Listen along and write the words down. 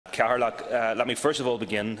Caherlock, let me first of all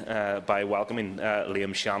begin by welcoming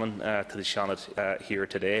Liam Shannon to the Seanad here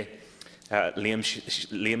today.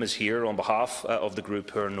 Liam is here on behalf of the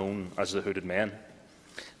group who are known as the Hooded Men.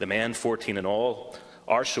 The men, 14 in all,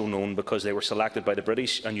 are so known because they were selected by the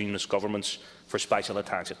British and Unionist governments for special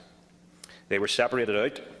attention. They were separated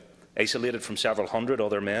out, isolated from several hundred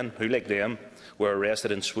other men who, like them, were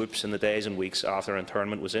arrested in swoops in the days and weeks after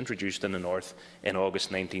internment was introduced in the North in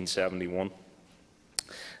August 1971.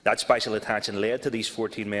 That special attention led to these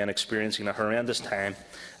 14 men experiencing a horrendous time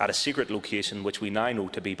at a secret location which we now know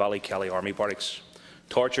to be Ballykelly Army Barracks,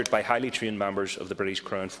 tortured by highly trained members of the British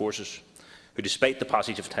Crown Forces, who, despite the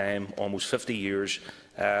passage of time, almost 50 years,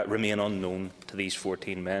 remain unknown to these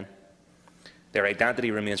 14 men. Their identity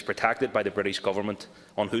remains protected by the British government,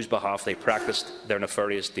 on whose behalf they practised their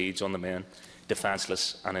nefarious deeds on the men,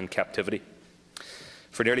 defenceless and in captivity.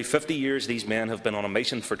 For nearly 50 years, these men have been on a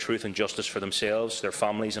mission for truth and justice for themselves, their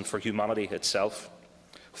families and for humanity itself.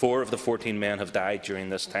 4 of the 14 men have died during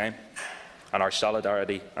this time, and our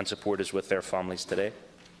solidarity and support is with their families today.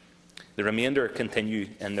 The remainder continue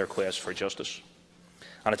in their quest for justice.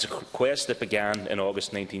 And it's a quest that began in August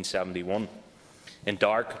 1971, in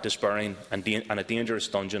dark, despairing and a dangerous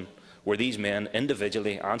dungeon where these men,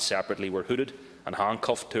 individually and separately, were hooded and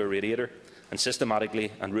handcuffed to a radiator and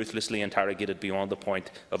systematically and ruthlessly interrogated beyond the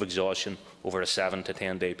point of exhaustion over a 7 to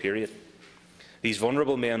 10-day period. These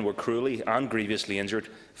vulnerable men were cruelly and grievously injured,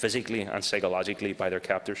 physically and psychologically, by their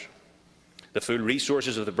captors. The full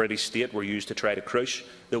resources of the British state were used to try to crush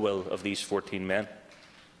the will of these 14 men.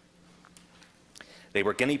 They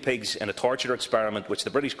were guinea pigs in a torture experiment which the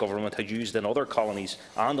British government had used in other colonies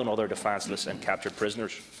and on other defenceless and captured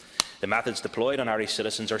prisoners. The methods deployed on Irish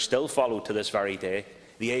citizens are still followed to this very day,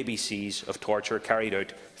 the ABCs of torture carried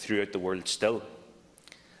out throughout the world still.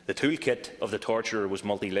 The toolkit of the torturer was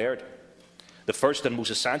multi-layered. The first and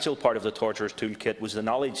most essential part of the torturer's toolkit was the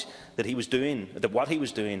knowledge that what he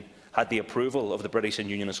was doing had the approval of the British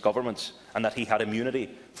and Unionist governments, and that he had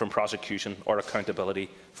immunity from prosecution or accountability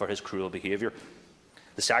for his cruel behaviour.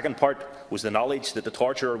 The second part was the knowledge that the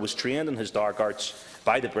torturer was trained in his dark arts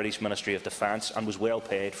by the British Ministry of Defence and was well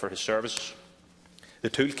paid for his services. The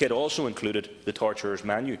toolkit also included the torturer's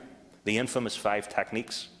menu, the infamous 5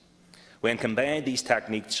 techniques. When combined, these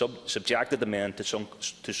techniques subjected the men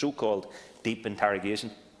to so-called deep interrogation.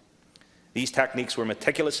 These techniques were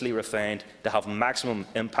meticulously refined to have maximum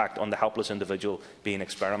impact on the helpless individual being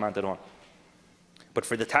experimented on. But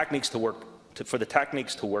for the techniques to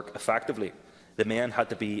work effectively, the men had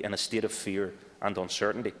to be in a state of fear and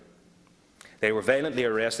uncertainty. They were violently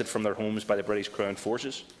arrested from their homes by the British Crown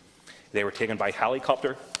Forces. They were taken by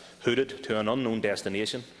helicopter, hooded to an unknown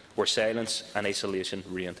destination where silence and isolation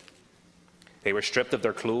reigned. They were stripped of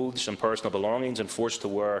their clothes and personal belongings and forced to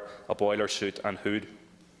wear a boiler suit and hood.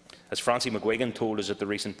 As Francie McGuigan told us at the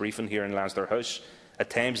recent briefing here in Leinster House, at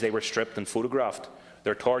times they were stripped and photographed,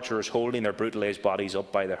 their torturers holding their brutalised bodies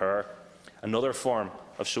up by the hair, another form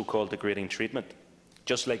of so-called degrading treatment,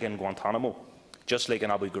 just like in Guantanamo, just like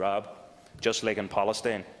in Abu Ghraib, just like in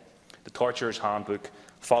Palestine. The torturer's handbook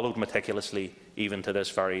followed meticulously even to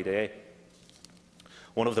this very day.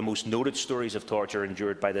 One of the most noted stories of torture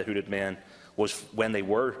endured by the hooded men was when they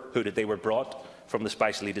were hooded. They were brought from the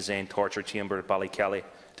specially designed torture chamber at Ballykelly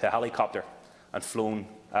to a helicopter and flown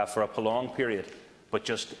for a prolonged period, but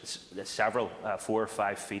just several, 4 or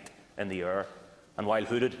 5 feet in the air. And while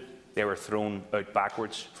hooded, they were thrown out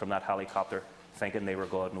backwards from that helicopter, thinking they were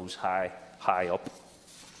God knows high up.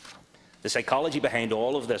 The psychology behind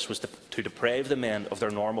all of this was to deprive the men of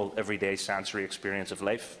their normal, everyday sensory experience of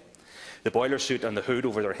life. The boiler suit and the hood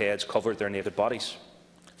over their heads covered their naked bodies.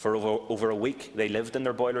 For over a week, they lived in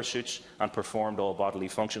their boiler suits and performed all bodily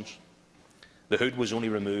functions. The hood was only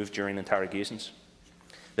removed during interrogations.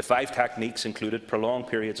 The 5 techniques included prolonged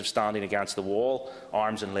periods of standing against the wall,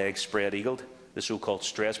 arms and legs spread-eagled, the so-called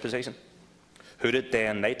stress position, hooded day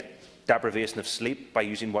and night, deprivation of sleep by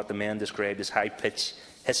using what the men described as high-pitched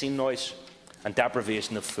hissing noise, and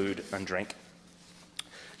deprivation of food and drink.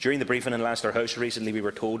 During the briefing in Leinster House recently, we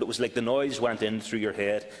were told it was like the noise went in through your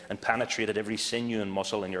head and penetrated every sinew and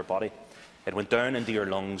muscle in your body. It went down into your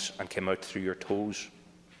lungs and came out through your toes.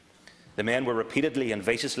 The men were repeatedly and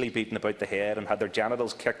viciously beaten about the head and had their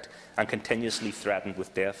genitals kicked and continuously threatened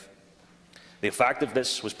with death. The effect of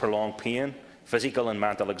this was prolonged pain, physical and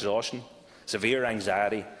mental exhaustion, severe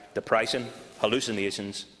anxiety, depression,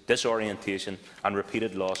 hallucinations, disorientation and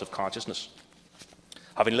repeated loss of consciousness.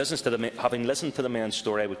 Having listened to the men's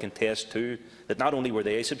story, I would contest too that not only were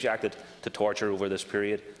they subjected to torture over this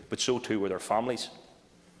period, but so too were their families.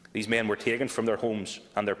 These men were taken from their homes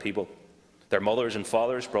and their people. their mothers and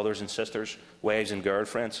fathers, brothers and sisters, wives and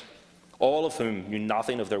girlfriends, all of whom knew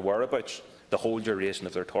nothing of their whereabouts the whole duration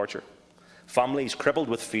of their torture. Families crippled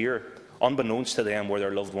with fear, unbeknownst to them where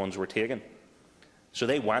their loved ones were taken. So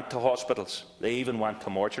they went to hospitals, they even went to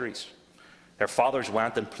mortuaries. Their fathers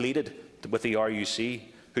went and pleaded with the RUC,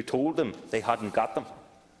 who told them they hadn't got them.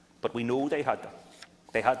 But we know they had them.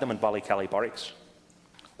 They had them in Ballykelly barracks.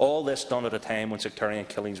 All this done at a time when sectarian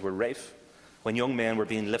killings were rife, when young men were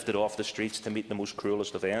being lifted off the streets to meet the most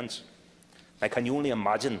cruelest of ends. Now, can you only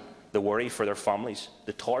imagine the worry for their families,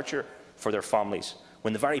 the torture for their families,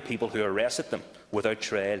 when the very people who arrested them without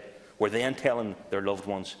trial were then telling their loved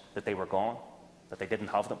ones that they were gone, that they didn't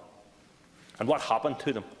have them? And what happened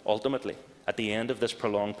to them, ultimately, at the end of this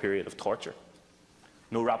prolonged period of torture?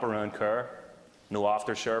 No wraparound care, no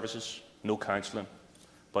after-services, no counselling,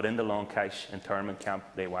 but in the Donnghaile internment camp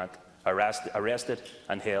they went, arrested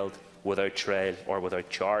and held without trial or without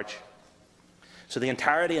charge. So the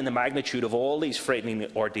entirety and the magnitude of all these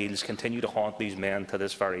frightening ordeals continue to haunt these men to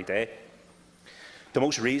this very day. The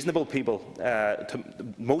most reasonable people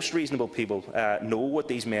know what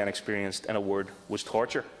these men experienced, in a word, was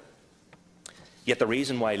torture. Yet the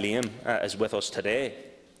reason why Liam is with us today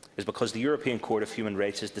is because the European Court of Human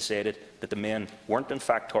Rights has decided that the men weren't in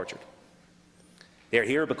fact tortured. They are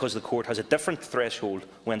here because the court has a different threshold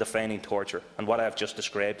when defining torture, and what I have just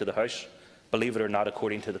described to the House, believe it or not,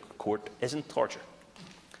 according to the court, isn't torture.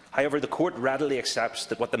 However, the court readily accepts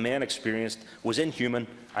that what the men experienced was inhuman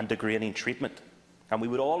and degrading treatment, and we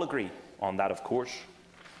would all agree on that, of course.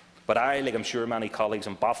 But I, like I'm sure many colleagues,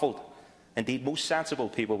 am baffled. Indeed, most sensible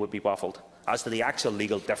people would be baffled as to the actual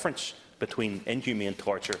legal difference between inhumane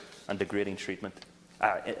torture and degrading treatment.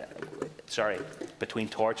 Between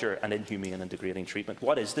torture and inhumane and degrading treatment.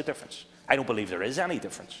 What is the difference? I don't believe there is any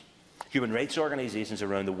difference. Human rights organisations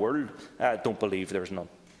around the world don't believe there's none.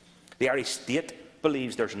 The Irish state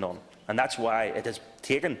believes there's none, and that's why it has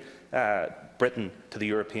taken Britain to the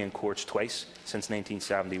European courts twice since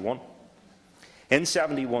 1971. In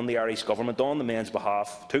 1971, the Irish government, on the men's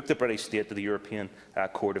behalf, took the British state to the European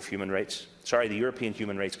Court of Human Rights, the European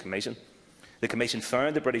Human Rights Commission. The Commission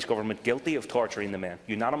found the British government guilty of torturing the men,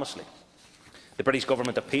 unanimously. The British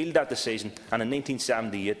government appealed that decision, and in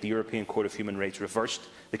 1978 the European Court of Human Rights reversed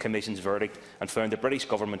the Commission's verdict and found the British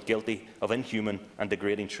government guilty of inhuman and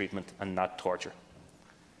degrading treatment and not torture.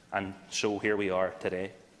 And so here we are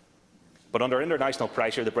today. But under international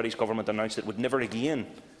pressure, the British government announced it would never again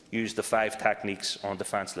use the 5 techniques on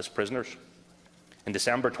defenceless prisoners. In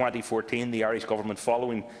December 2014, the Irish government,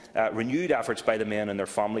 following renewed efforts by the men and their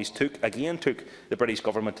families, took the British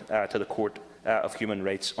government to the Court of Human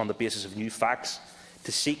Rights on the basis of new facts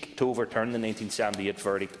to seek to overturn the 1978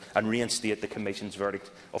 verdict and reinstate the Commission's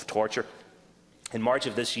verdict of torture. In March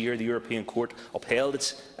of this year, the European Court upheld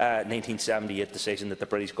its 1978 decision that the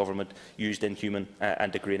British government used inhuman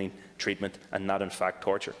and degrading treatment and not in fact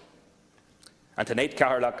torture. And tonight,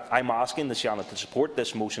 Catherlock, I'm asking the Seanad to support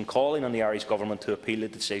this motion, calling on the Irish Government to appeal the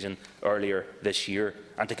decision earlier this year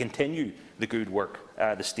and to continue the good work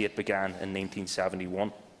the state began in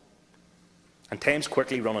 1971. And time's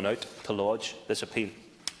quickly running out to lodge this appeal.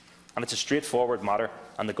 And it's a straightforward matter,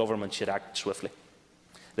 and the Government should act swiftly.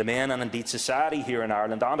 The men, and indeed society here in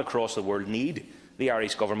Ireland and across the world, need the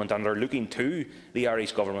Irish Government and are looking to the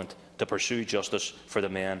Irish Government to pursue justice for the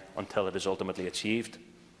men until it is ultimately achieved.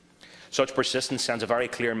 Such persistence sends a very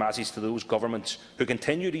clear message to those governments who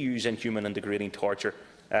continue to use inhuman and degrading torture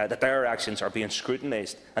that their actions are being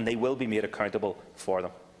scrutinised and they will be made accountable for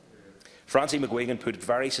them. Francie McGuigan put it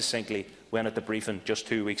very succinctly when at the briefing just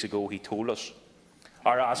 2 weeks ago he told us,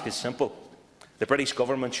 our ask is simple. The British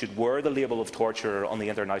government should wear the label of torturer on the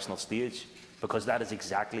international stage, because that is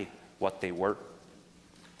exactly what they were.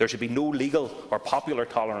 There should be no legal or popular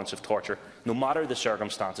tolerance of torture, no matter the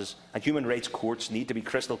circumstances, and human rights courts need to be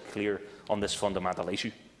crystal clear on this fundamental issue.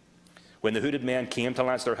 When the hooded men came to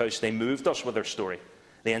Leinster House, they moved us with their story.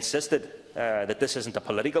 They insisted that this isn't a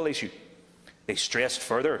political issue. They stressed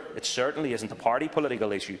further, it certainly isn't a party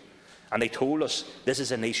political issue. And they told us this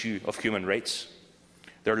is an issue of human rights.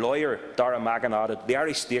 Their lawyer, Dara Magan, added, the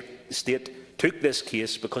Irish state took this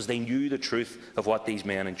case because they knew the truth of what these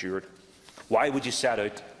men endured. Why would you set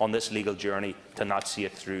out on this legal journey to not see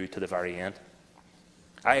it through to the very end?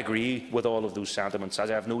 I agree with all of those sentiments,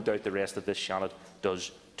 as I have no doubt the rest of this Seanad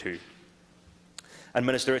does too. And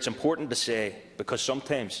Minister, it's important to say, because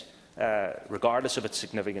sometimes, regardless of its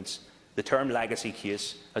significance, the term legacy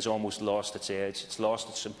case has almost lost its edge. It's lost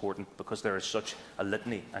its importance because there is such a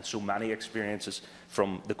litany and so many experiences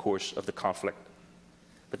from the course of the conflict.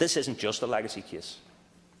 But this isn't just a legacy case.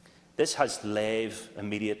 This has live,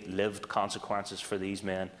 immediate, lived consequences for these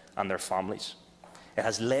men and their families. It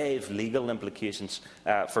has live legal implications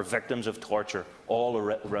for victims of torture all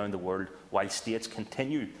around the world, while states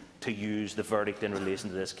continue to use the verdict in relation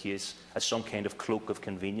to this case as some kind of cloak of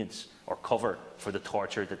convenience or cover for the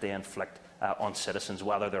torture that they inflict on citizens,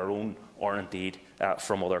 whether their own or indeed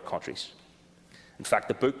from other countries. In fact,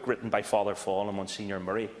 the book written by Father Fall and Monsignor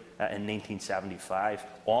Murray in 1975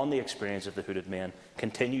 on the experience of the hooded men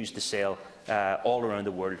continues to sell all around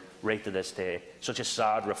the world right to this day. Such a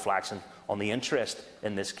sad reflection on the interest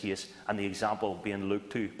in this case and the example being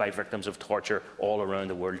looked to by victims of torture all around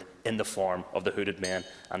the world in the form of the hooded men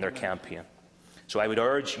and their campaign. So I would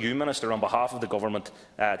urge you, Minister, on behalf of the Government,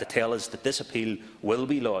 to tell us that this appeal will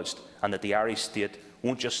be lodged and that the Irish State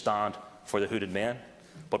won't just stand for the hooded men,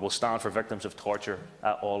 but will stand for victims of torture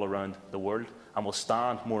all around the world, and will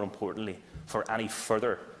stand, more importantly, for any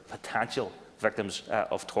further potential victims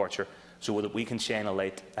of torture, so that we can shine a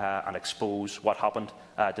light and expose what happened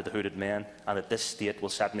to the hooded men, and that this state will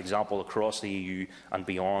set an example across the EU and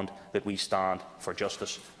beyond that we stand for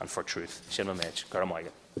justice and for truth.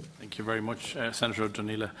 Thank you very much, Senator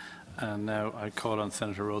Donnghaile. And now I call on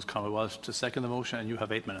Senator Rose Conway-Walsh to second the motion, and you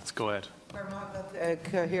have 8 minutes. Go ahead. I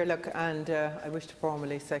wish to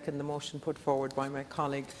formally second the motion put forward by my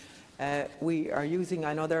colleague. We are using,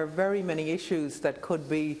 I know there are very many issues that could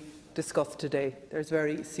be discussed today. There's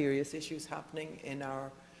very serious issues happening in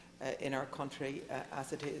our country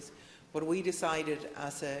as it is. But we decided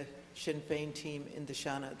as a Sinn Féin team in the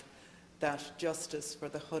Seanad that justice for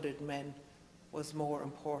the hooded men was more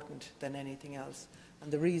important than anything else. And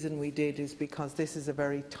the reason we did is because this is a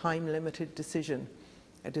very time-limited decision,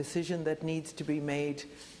 a decision that needs to be made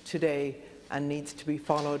today and needs to be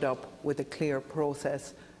followed up with a clear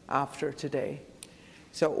process after today.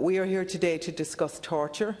 So we are here today to discuss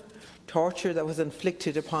torture that was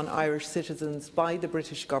inflicted upon Irish citizens by the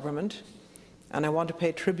British government. And I want to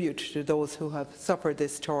pay tribute to those who have suffered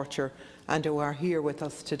this torture and who are here with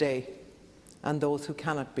us today, and those who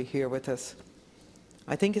cannot be here with us.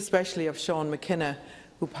 I think especially of Sean McKenna,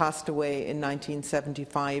 who passed away in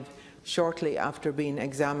 1975, shortly after being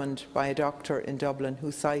examined by a doctor in Dublin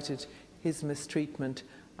who cited his mistreatment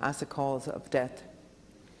as a cause of death.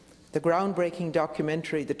 The groundbreaking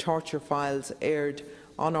documentary, The Torture Files, aired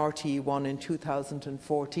on RTE1 in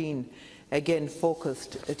 2014, again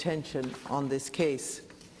focused attention on this case.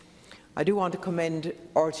 I do want to commend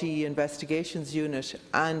RTE Investigations Unit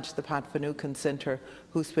and the Pat Finucane Centre,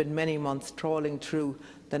 who spent many months trawling through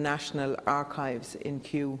the National Archives in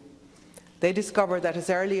Kew. They discovered that as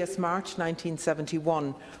early as March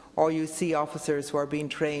 1971, RUC officers were being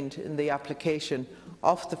trained in the application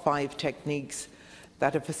of the 5 techniques,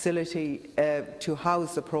 that a facility to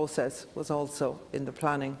house the process was also in the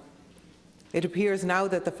planning. It appears now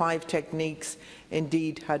that the 5 techniques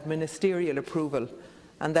indeed had ministerial approval,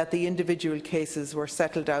 and that the individual cases were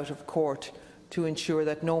settled out of court to ensure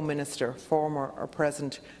that no minister, former or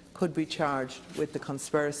present, could be charged with the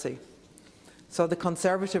conspiracy. So the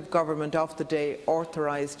Conservative government of the day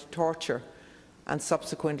authorised torture, and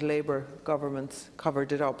subsequent Labour governments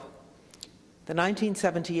covered it up. The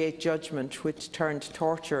 1978 judgment, which turned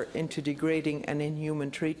torture into degrading and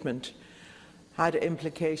inhuman treatment, had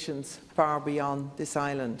implications far beyond this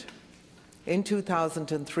island. In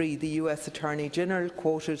 2003, the US Attorney General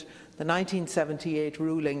quoted the 1978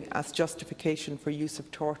 ruling as justification for use of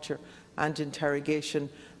torture and interrogation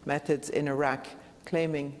methods in Iraq,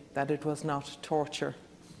 claiming that it was not torture.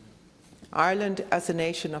 Ireland, as a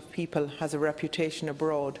nation of people, has a reputation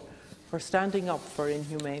abroad for standing up for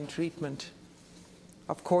inhumane treatment.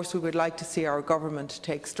 Of course, we would like to see our government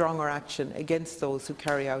take stronger action against those who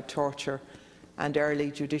carry out torture and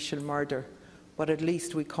early judicial murder, but at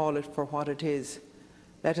least we call it for what it is.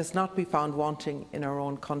 Let us not be found wanting in our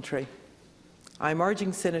own country. I am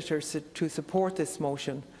urging senators to support this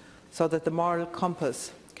motion so that the moral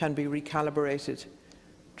compass can be recalibrated.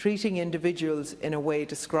 Treating individuals in a way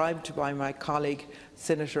described by my colleague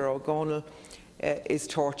Senator O'Donnell is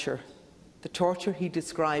torture. The torture he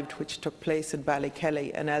described, which took place in Ballykelly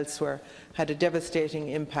and elsewhere, had a devastating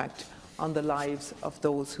impact on the lives of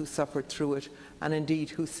those who suffered through it, and indeed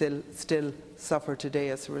who still suffer today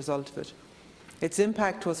as a result of it. Its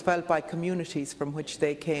impact was felt by communities from which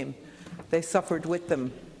they came. They suffered with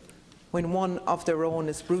them. When one of their own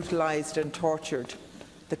is brutalised and tortured,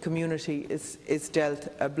 the community is dealt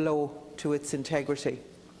a blow to its integrity.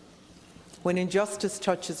 When injustice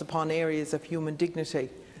touches upon areas of human dignity,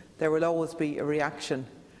 there will always be a reaction.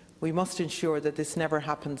 We must ensure that this never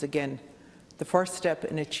happens again. The first step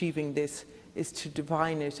in achieving this is to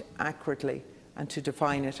define it accurately and to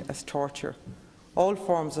define it as torture. All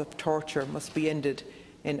forms of torture must be ended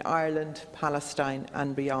in Ireland, Palestine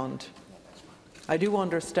and beyond. I do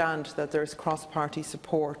understand that there is cross-party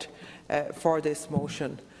support for this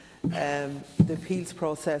motion. The appeals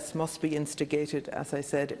process must be instigated, as I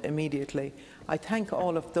said, immediately. I thank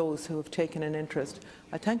all of those who have taken an interest.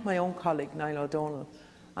 I thank my own colleague, Niall,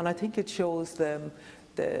 and I think it shows the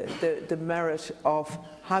merit of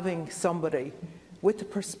having somebody with the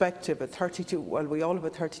perspective, we all have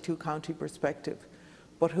a 32-county perspective,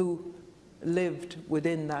 but who lived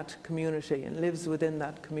within that community and lives within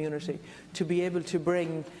that community, to be able to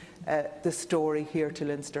bring the story here to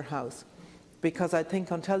Leinster House. Because I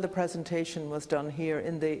think until the presentation was done here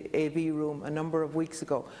in the AV room a number of weeks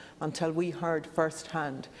ago, until we heard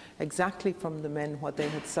firsthand exactly from the men what they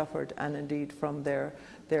had suffered, and indeed from their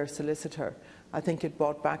solicitor, I think it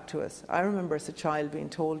brought back to us. I remember as a child being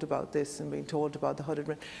told about this and being told about the hooded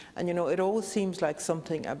men, and you know, it always seems like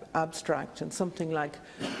something abstract and something like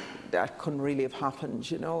that couldn't really have happened,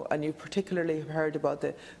 you know. And you particularly have heard about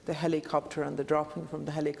the helicopter and the dropping from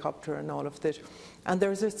the helicopter and all of that. And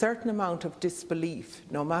there's a certain amount of disbelief,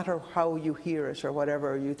 no matter how you hear it or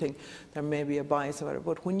whatever, you think there may be a bias or whatever.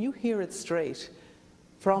 But when you hear it straight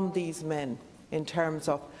from these men in terms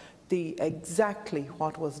of exactly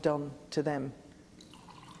what was done to them,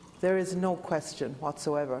 there is no question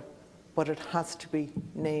whatsoever, but it has to be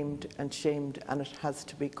named and shamed, and it has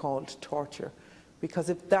to be called torture.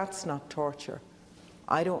 Because if that's not torture,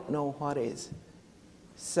 I don't know what is.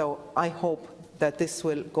 So I hope that this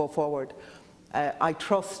will go forward. I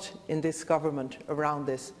trust in this government around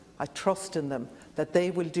this. I trust in them that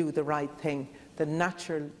they will do the right thing. The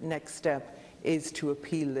natural next step is to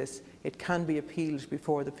appeal this. It can be appealed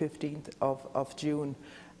before the 15th of June.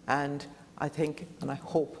 And I think and I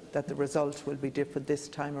hope that the result will be different this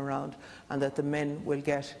time around, and that the men will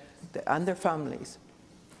get, and their families,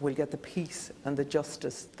 will get the peace and the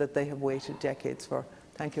justice that they have waited decades for.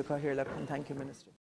 Thank you, Cathaoirleach, and thank you, Minister.